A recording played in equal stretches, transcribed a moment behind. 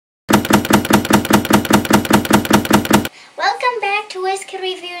to Whiz Kid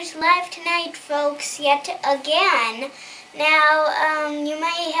Reviews live tonight, folks, yet again. Now, you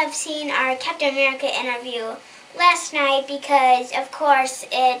may have seen our Captain America interview last night because, of course,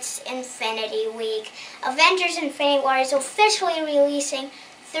 it's Infinity Week. Avengers Infinity War is officially releasing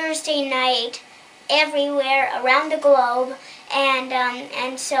Thursday night everywhere around the globe.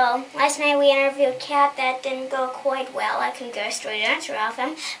 And so last night we interviewed Cap. That didn't go quite well. I couldn't get a straight answer off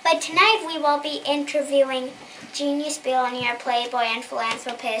him. But tonight we will be interviewing genius billionaire, playboy, and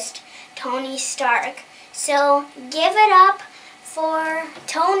philanthropist Tony Stark. So give it up for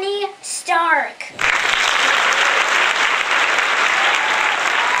Tony Stark.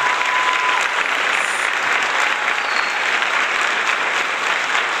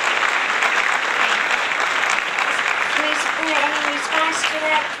 Any response to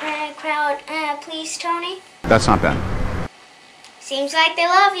that crowd, please, Tony? That's not bad. Seems like they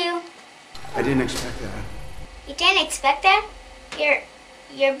love you. I didn't expect that. You didn't expect that? You're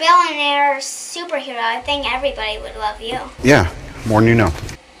billionaire superhero. I think everybody would love you. Yeah, more than you know.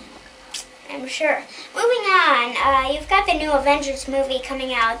 I'm sure. Moving on, you've got the new Avengers movie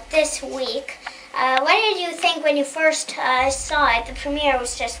coming out this week. What did you think when you first saw it? The premiere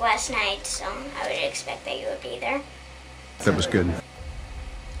was just last night, so I would expect that you would be there. That was good.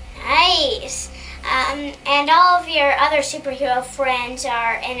 Nice. And all of your other superhero friends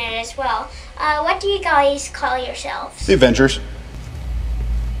are in it as well. What do you guys call yourselves? The Avengers.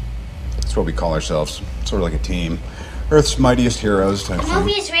 That's what we call ourselves. Sort of like a team. Earth's mightiest heroes type The thing.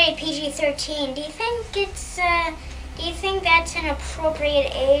 movie is rated PG-13. Do you think that's an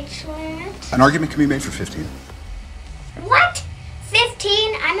appropriate age limit? An argument can be made for 15. What?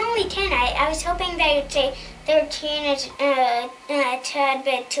 15? I'm only 10. I was hoping that you'd say 13 is a tad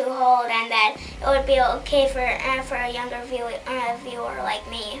bit too old, and that it would be okay for a younger viewer like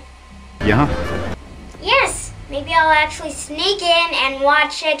me. Yeah? Yes, maybe I'll actually sneak in and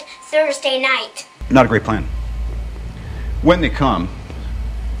watch it Thursday night. Not a great plan. When they come,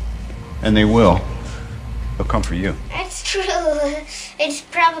 and they will, they'll come for you. That's true. It's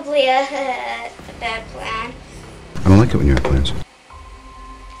probably a bad plan. I don't like it when you have plans.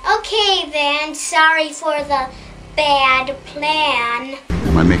 Okay then, sorry for the bad plan.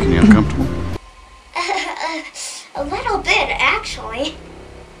 Am I making you uncomfortable? A little bit, actually.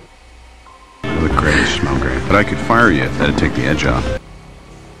 You look great, you smell great. But I could fire you if that'd take the edge off.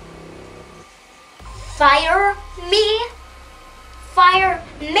 Fire me? Fire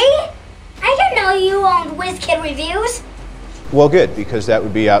me? I didn't know you owned Whiz Kid Reviews. Well, good, because that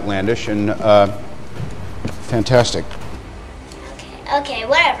would be outlandish and, fantastic. Okay,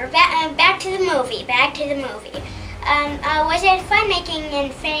 whatever. Back to the movie. Was it fun making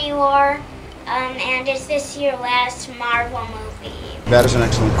Infinity War? And is this your last Marvel movie? That is an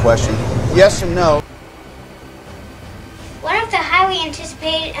excellent question. Yes and no. One of the highly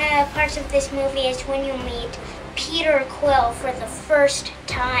anticipated parts of this movie is when you meet Peter Quill for the first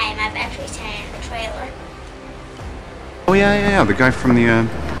time. I've actually seen it in the trailer. Oh, yeah, the guy from the,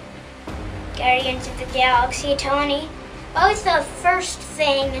 Guardians of the Galaxy, Tony. What was the first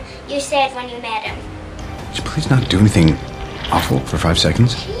thing you said when you met him? Would you please not do anything awful for 5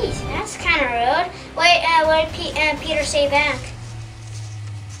 seconds? Jeez, that's kind of rude. What did Peter say back?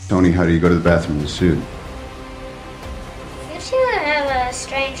 Tony, how do you go to the bathroom in the suit? You two have a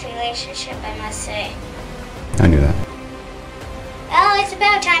strange relationship, I must say. I knew that. Well, it's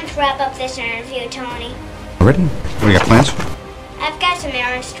about time to wrap up this interview, Tony. Already? What, you got plans? I've got some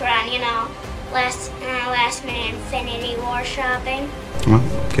errands to run, last minute Infinity War shopping. Well,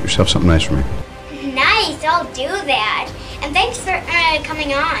 get yourself something nice for me. Nice, I'll do that. And thanks for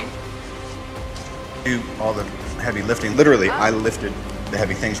coming on. Do all the heavy lifting. Literally, I lifted the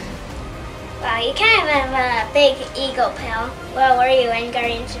heavy things. Wow, you kind of have a big ego, pal. Well, were you in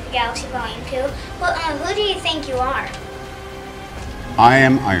Guardians of the Galaxy Volume 2? Well, who do you think you are? I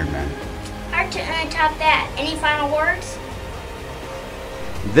am Iron Man. Hard to top that. Any final words?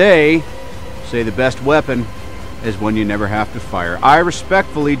 They say the best weapon is one you never have to fire. I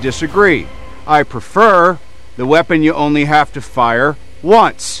respectfully disagree. I prefer the weapon you only have to fire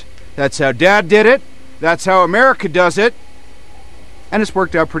once. That's how Dad did it. That's how America does it. And it's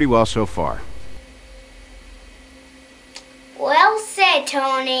worked out pretty well so far. Well said,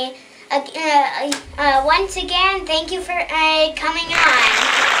 Tony. Once again, thank you for coming on.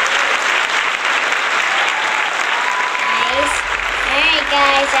 Nice. Alright,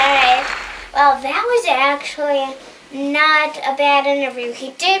 guys, alright. Well, that was actually not a bad interview.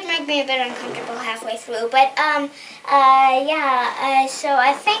 He did make me a bit uncomfortable halfway through, but so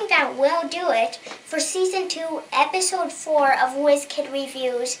I think that will do it for Season 2, Episode 4 of Whiz Kid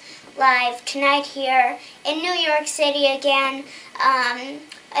Reviews, live tonight here in New York City again.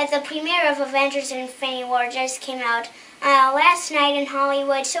 The premiere of Avengers Infinity War just came out last night in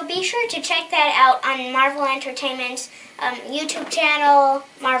Hollywood, so be sure to check that out on Marvel Entertainment's YouTube channel,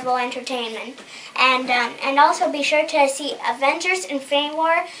 Marvel Entertainment. And also be sure to see Avengers Infinity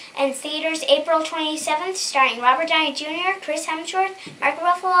War in theaters April 27th, starring Robert Downey Jr., Chris Hemsworth, Mark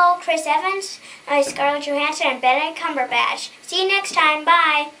Ruffalo, Chris Evans, Scarlett Johansson, and Benedict Cumberbatch. See you next time.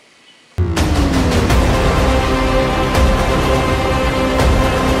 Bye!